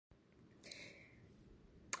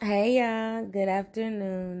Hey y'all, good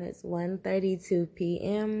afternoon. It's 1:32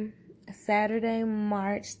 p.m. Saturday,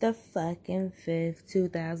 March the fucking 5th,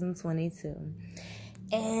 2022.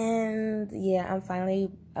 And yeah, I'm finally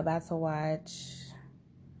about to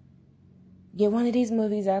get one of these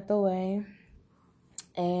movies out the way.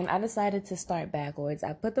 And I decided to start backwards.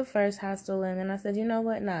 I put the first Hostel in and I said, you know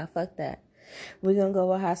what? Nah, fuck that. We're gonna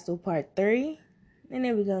go with Hostel Part 3 and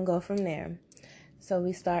then we're gonna go from there. So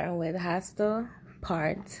we starting with Hostel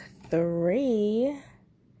Part 3.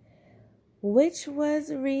 Which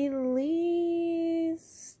was released.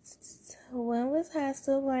 When was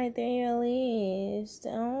Hostel Part 3 released?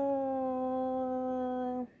 Oh,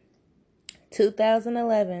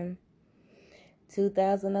 2011.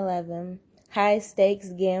 2011. High stakes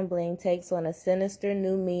gambling takes on a sinister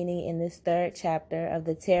new meaning in this third chapter of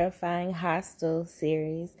the terrifying Hostel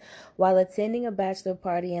series. While attending a bachelor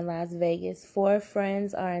party in Las Vegas, four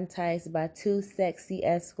friends are enticed by two sexy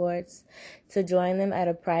escorts to join them at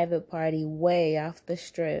a private party way off the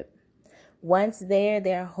strip. Once there,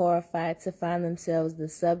 they are horrified to find themselves the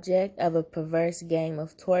subject of a perverse game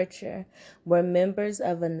of torture where members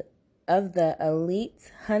of the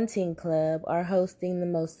elite hunting club are hosting the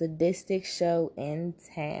most sadistic show in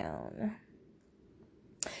town.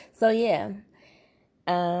 So yeah,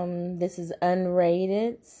 this is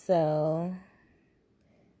unrated, so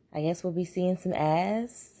I guess we'll be seeing some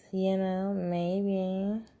ass,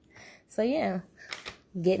 maybe. So yeah,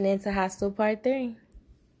 getting into Hostel Part 3.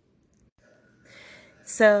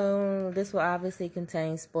 So this will obviously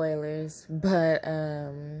contain spoilers, but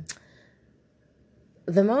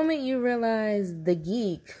the moment you realize the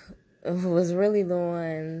geek was really the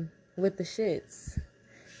one with the shits,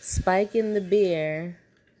 spiking the beer,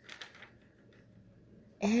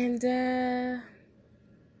 and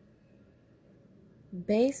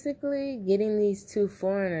basically getting these two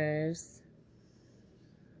foreigners,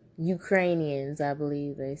 Ukrainians, I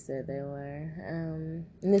believe they said they were, and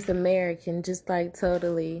this American just like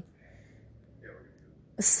totally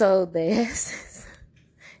sold their asses.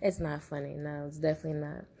 It's not funny, no, it's definitely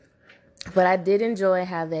not. But I did enjoy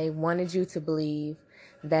how they wanted you to believe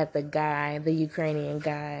that the Ukrainian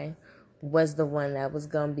guy, was the one that was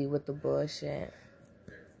going to be with the bullshit.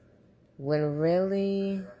 When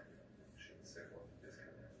really,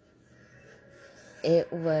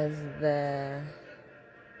 it was the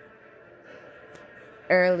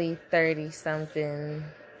early 30-something,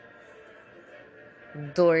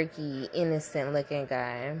 dorky, innocent-looking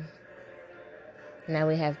guy. Now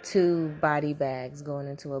we have two body bags going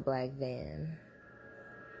into a black van.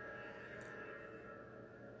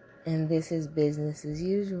 And this is business as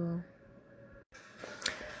usual.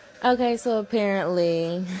 Okay, so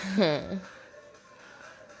apparently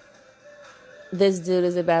this dude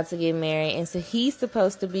is about to get married, and so he's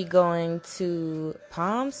supposed to be going to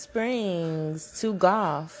Palm Springs to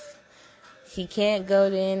golf. He can't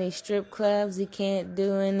go to any strip clubs. He can't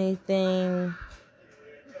do anything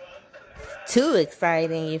too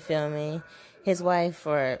exciting, you feel me? His wife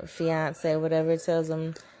or fiance, whatever, tells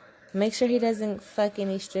him, make sure he doesn't fuck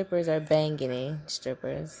any strippers or bang any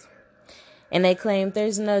strippers. And they claim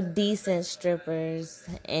there's no decent strippers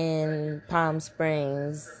in Palm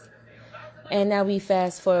Springs. And now we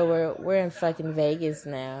fast forward, we're in fucking Vegas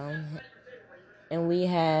now. And we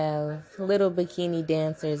have little bikini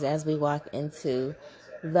dancers as we walk into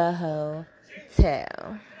the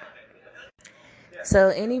hotel. So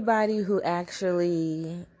anybody who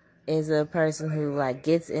actually is a person who like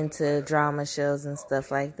gets into drama shows and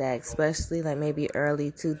stuff like that, especially like maybe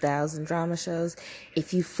early 2000 drama shows,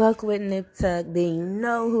 if you fuck with Nip Tuck, then you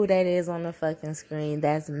know who that is on the fucking screen.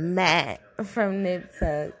 That's Matt from Nip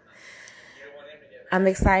Tuck. I'm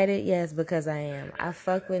excited, yes, because I am. I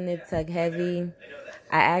fuck with Nip Tuck heavy.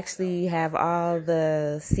 I actually have all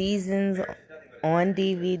the seasons on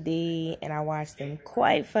DVD, and I watch them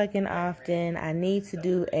quite fucking often. I need to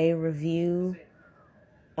do a review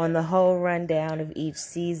on the whole rundown of each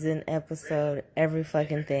season, episode, every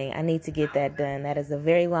fucking thing. I need to get that done. That is a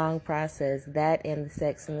very long process. That and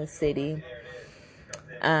Sex in the City.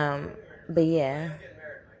 But yeah,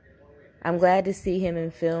 I'm glad to see him in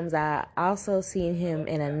films. I also seen him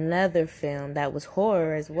in another film that was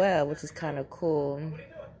horror as well, which is kind of cool.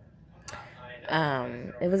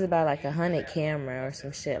 It was about like a haunted camera or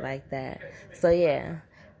some shit like that. So yeah,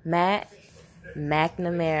 Matt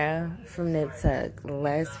McNamara from Nip Tuck.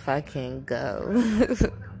 Let's fucking go.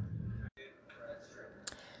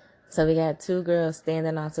 So we got two girls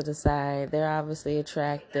standing off to the side. They're obviously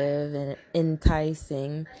attractive and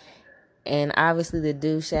enticing. And obviously the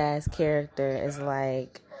douche-ass character is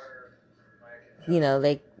like,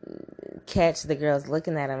 they catch the girls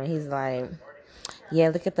looking at him. And he's like, Yeah,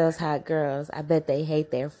 look at those hot girls. I bet they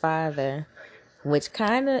hate their father. Which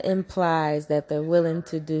kind of implies that they're willing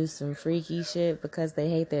to do some freaky shit because they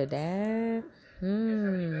hate their dad.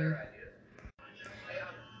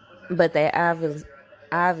 But they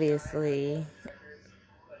obviously,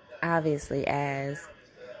 obviously ask,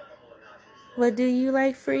 "What do you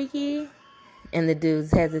like, freaky?" And the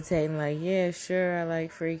dude's hesitating, like, "Yeah, sure, I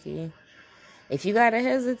like freaky." If you gotta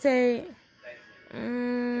hesitate,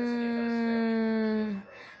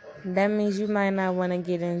 that means you might not want to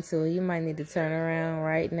get into it. You might need to turn around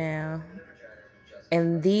right now.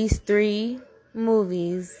 And these 3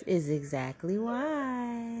 movies is exactly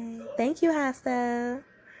why. Thank you, Hostel.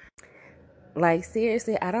 Like,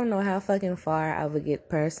 seriously, I don't know how fucking far I would get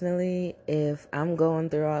personally if I'm going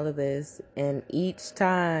through all of this and each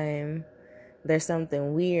time there's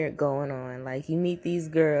something weird going on. Like, you meet these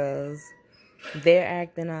girls, they're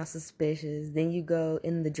acting all suspicious. Then you go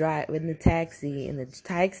in the taxi, and the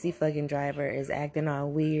taxi fucking driver is acting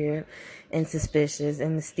all weird and suspicious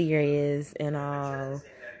and mysterious and all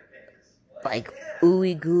like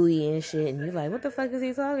ooey gooey and shit. And you're like, what the fuck is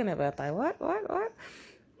he talking about? Like, what?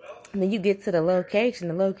 And then you get to the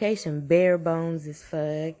location bare bones as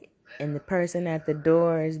fuck. And the person at the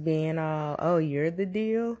door is being all, oh, you're the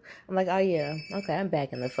deal? I'm like, oh yeah, okay, I'm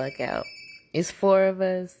backing the fuck out. It's 4 of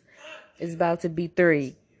us. It's about to be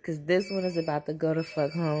 3. Because this one is about to go the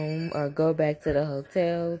fuck home or go back to the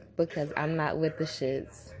hotel because I'm not with the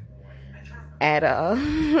shits at all.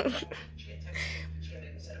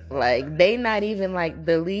 Like, they not even like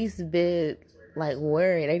the least bit like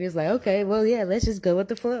worried. They just like, okay, well, yeah, let's just go with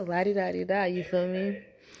the flow. La-di-da-di-da, you feel me?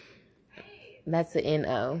 That's the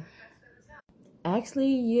N-O.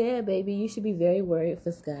 Actually, yeah, baby, you should be very worried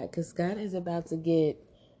for Scott because Scott is about to get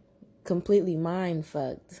completely mind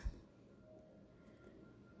fucked.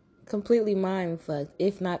 Completely mind fucked,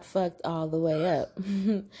 if not fucked all the way up.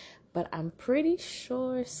 But I'm pretty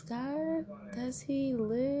sure Scott, does he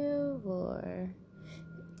live or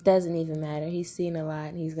doesn't even matter. He's seen a lot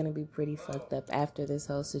and he's gonna be pretty fucked up after this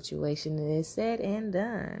whole situation is said and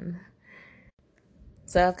done.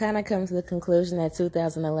 So I've kind of come to the conclusion that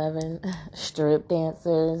 2011 strip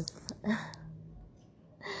dancers.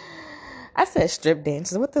 I said strip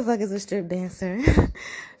dancers. What the fuck is a strip dancer?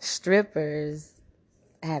 Strippers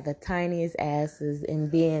had the tiniest asses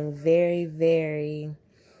and being very, very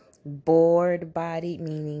board bodied,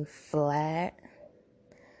 meaning flat,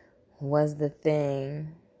 was the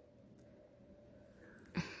thing.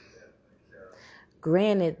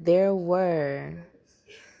 Granted, there were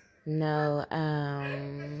no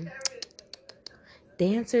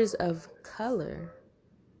dancers of color.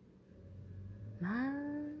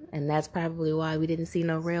 And that's probably why we didn't see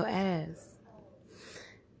no real ass.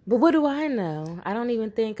 But what do I know? I don't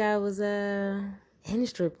even think I was in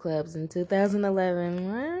strip clubs in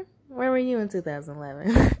 2011. What? Where were you in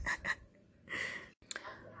 2011?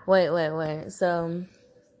 Wait. So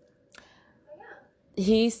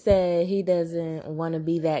he said he doesn't want to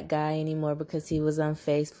be that guy anymore because he was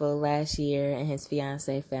unfaithful last year and his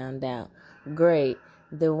fiance found out. Great.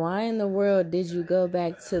 Then why in the world did you go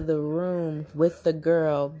back to the room with the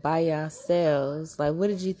girl by yourselves? Like, what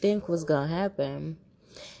did you think was going to happen?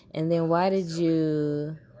 And then why did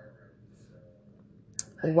you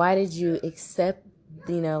accept,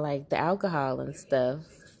 like the alcohol and stuff?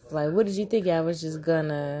 Like, what did you think? I was just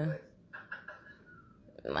gonna,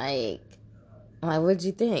 like, what did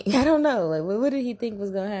you think? I don't know. Like, what did he think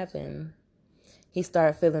was gonna happen? He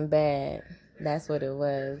started feeling bad. That's what it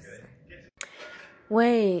was.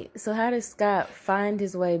 Wait, so how did Scott find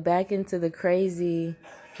his way back into the crazy,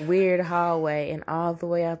 weird hallway and all the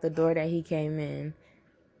way out the door that he came in?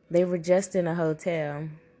 They were just in a hotel.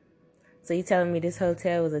 So you telling me this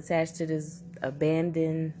hotel was attached to this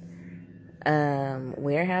abandoned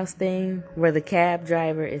warehouse thing where the cab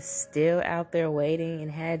driver is still out there waiting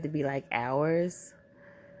and had to be like hours?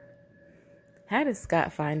 How did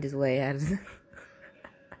Scott find his way out of this?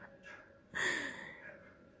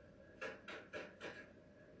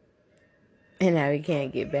 And now he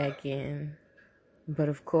can't get back in. But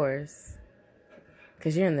of course,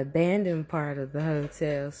 because you're in the abandoned part of the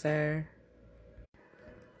hotel, sir.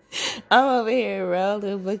 I'm over here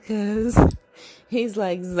rolling because he's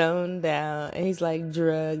like zoned out and he's like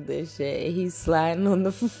drugged and shit. He's sliding on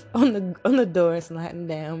the door, sliding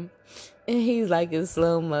down, and he's like in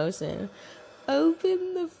slow motion.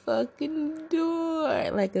 Open the fucking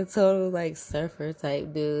door, like a total like surfer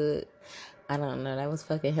type dude. I don't know. That was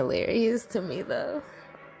fucking hilarious to me though.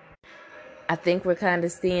 I think we're kind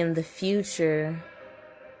of seeing the future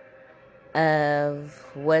of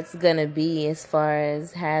what's gonna be as far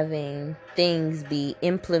as having things be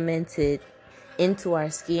implemented into our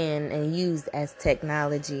skin and used as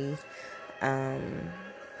technology.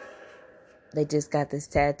 They just got this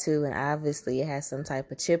tattoo, and obviously it has some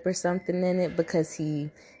type of chip or something in it because he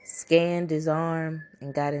scanned his arm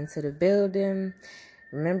and got into the building.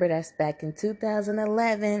 Remember, that's back in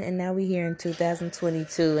 2011, and now we here in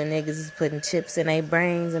 2022, and niggas is putting chips in their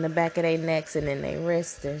brains, in the back of their necks, and in their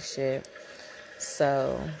wrists and shit.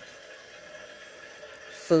 So,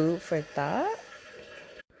 food for thought.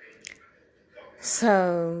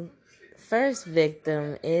 So, first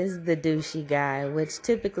victim is the douchey guy, which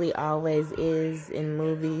typically always is in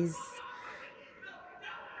movies.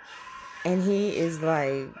 And he is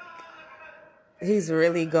like, he's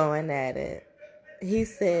really going at it. He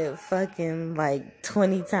said fucking like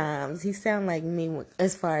 20 times. He sound like me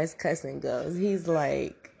as far as cussing goes. He's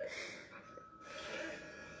like,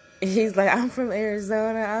 I'm from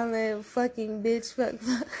Arizona. I'm a fucking bitch. Fuck.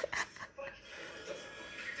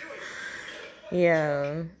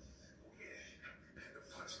 Yeah.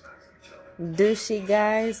 Douchey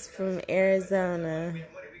guys from Arizona.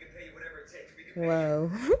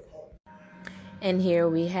 Whoa. And here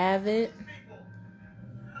we have it.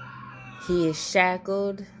 He is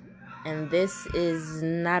shackled, and this is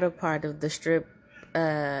not a part of the strip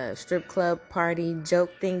club party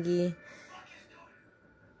joke thingy.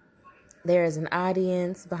 There is an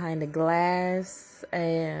audience behind a glass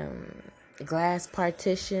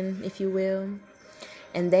partition, if you will,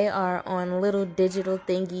 and they are on little digital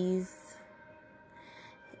thingies,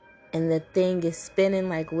 and the thing is spinning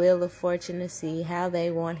like Wheel of Fortune to see how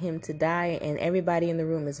they want him to die, and everybody in the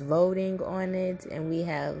room is voting on it, and we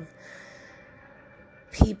have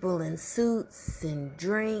people in suits and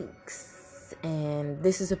drinks, and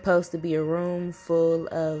this is supposed to be a room full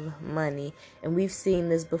of money, and we've seen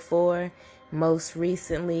this before, most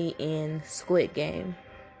recently in Squid Game.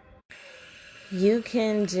 You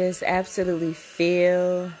can just absolutely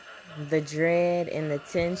feel the dread and the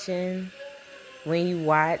tension when you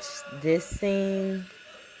watch this scene.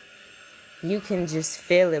 You can just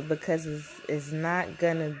feel it because it's not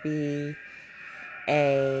gonna be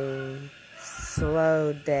a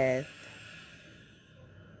slow death.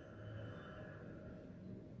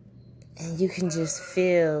 And you can just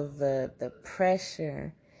feel the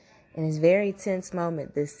pressure. And it's a very tense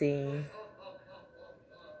moment, this scene.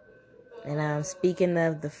 And I'm speaking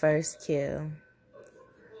of the first kill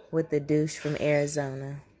with the douche from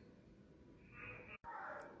Arizona.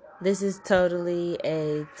 This is totally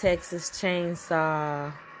a Texas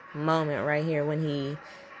Chainsaw moment right here when he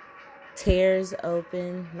tears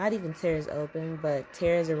open, not even tears open, but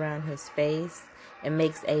tears around his face and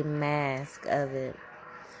makes a mask of it.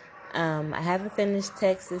 I haven't finished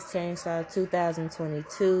Texas Chainsaw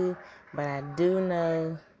 2022, but I do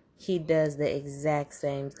know he does the exact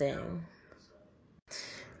same thing.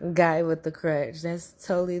 Guy with the crutch. That's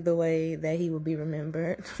totally the way that he would be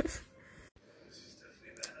remembered.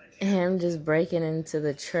 Him just breaking into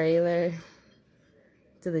the trailer,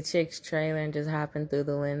 to the chick's trailer, and just hopping through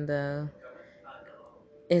the window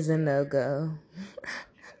is a no-go.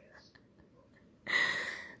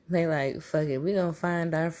 They like, fuck it, we gonna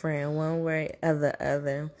find our friend one way or the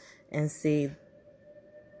other and see.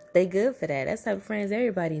 They good for that. That's the type of friends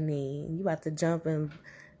everybody need. You about to jump and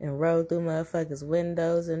roll through motherfuckers'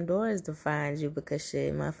 windows and doors to find you because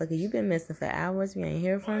shit, motherfucker, you been missing for hours. We ain't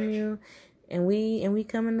hear from you, and we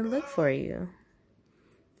coming to look for you.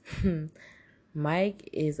 Mike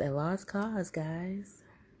is a lost cause, guys.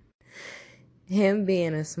 Him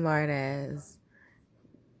being a smart ass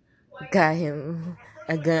got him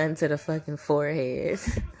a gun to the fucking forehead.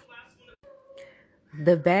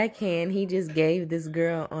 The backhand he just gave this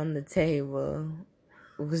girl on the table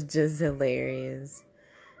was just hilarious.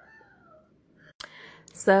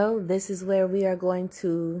 So this is where we are going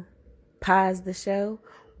to pause the show.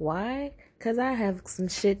 Why? Because I have some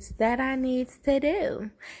shits that I need to do.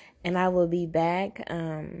 And I will be back.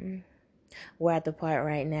 We're at the part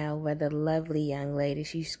right now where the lovely young lady,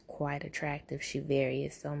 she's quite attractive. She very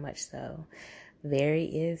is so much so. Very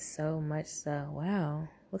is so much so. Wow.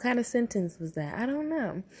 What kind of sentence was that? I don't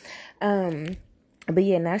know. But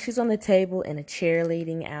yeah, now she's on the table in a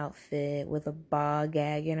cheerleading outfit with a ball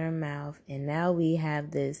gag in her mouth. And now we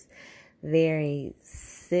have this very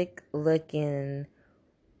sick looking,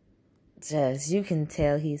 just, you can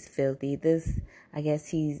tell he's filthy. I guess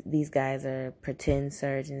these guys are pretend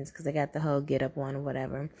surgeons because they got the whole get up on or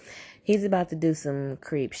whatever. He's about to do some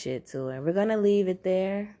creep shit to her. We're going to leave it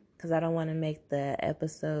there because I don't want to make the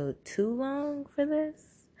episode too long for this.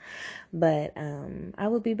 But I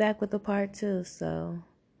will be back with a part 2, so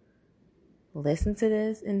listen to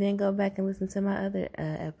this and then go back and listen to my other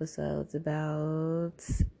episodes about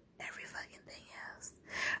every fucking thing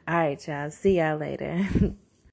All right, y'all. See y'all later.